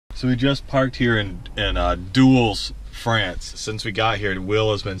So we just parked here in Douls, France. Since we got here,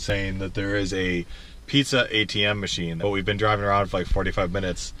 Will has been saying that there is a Pizza ATM machine, but we've been driving around for like 45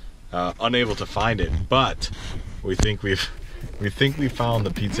 minutes, unable to find it. But we think we found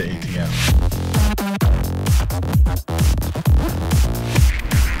the Pizza ATM.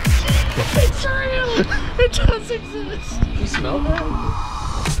 It's real! It does exist! You smell that?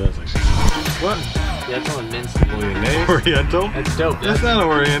 It does exist. What? Yeah, it's on mince. Oriental? That's dope. That's not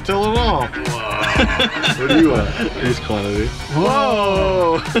Oriental at all. Whoa. What do you want? Here's quantity.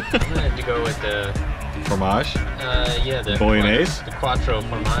 Whoa! I'm gonna have to go with the fromage? Yeah, the bolognese? The quattro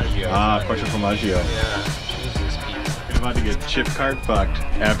formaggio. Ah, quattro formaggio. Yeah, choose this pizza. I'm about to get chip cart fucked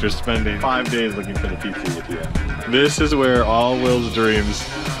after spending 5 days looking for the Pizza ATM. This is where all Will's dreams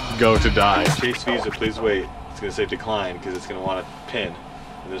go to die. Chase Visa, please wait. It's gonna say decline because it's gonna want a pin.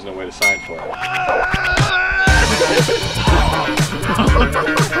 And there's no way to sign for it.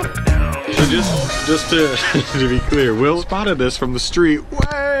 So just to be clear, Will spotted this from the street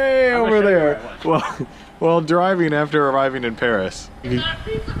way over there while driving after arriving in Paris.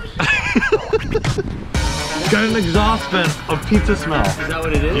 Got an exhaust vent of pizza smell. Is that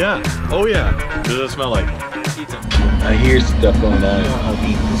what it is? Yeah. Oh yeah. What does it smell like? Pizza. I hear stuff going on.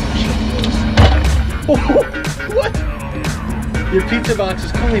 What? Your pizza box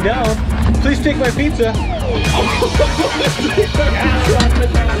is cooling down. Please take my pizza.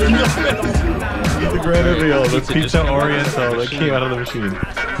 The grand reveal, the Pizza Oriental that came out of the machine.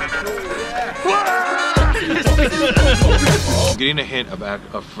 I'm getting a hint of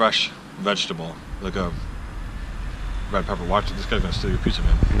a fresh vegetable, like a red pepper. Watch it, this guy's gonna steal your pizza,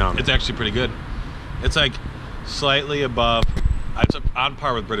 man. No. It's actually pretty good. It's like slightly above, it's on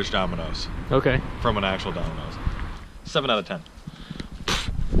par with British Domino's. Okay. From an actual Domino's. 7 out of 10.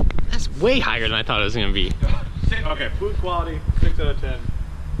 That's way higher than I thought it was gonna be. Okay, food quality, 6 out of 10.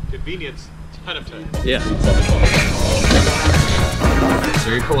 Convenience, 10 of 10. Yeah.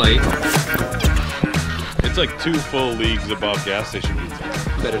 Very polite. It's like 2 full leagues above gas station pizza.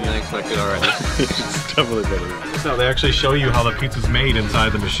 Better than I expected already. It's definitely better. So they actually show you how the pizza's made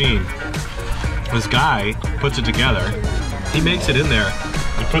inside the machine. This guy puts it together. He makes it in there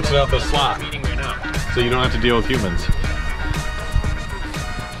and puts it out the slot. I'm eating right now. So you don't have to deal with humans.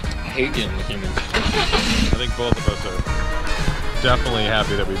 I hate dealing with humans. I think both of us are definitely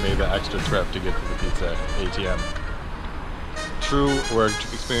happy that we made the extra trip to get to the Pizza ATM. We're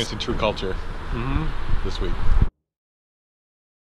experiencing true culture this week.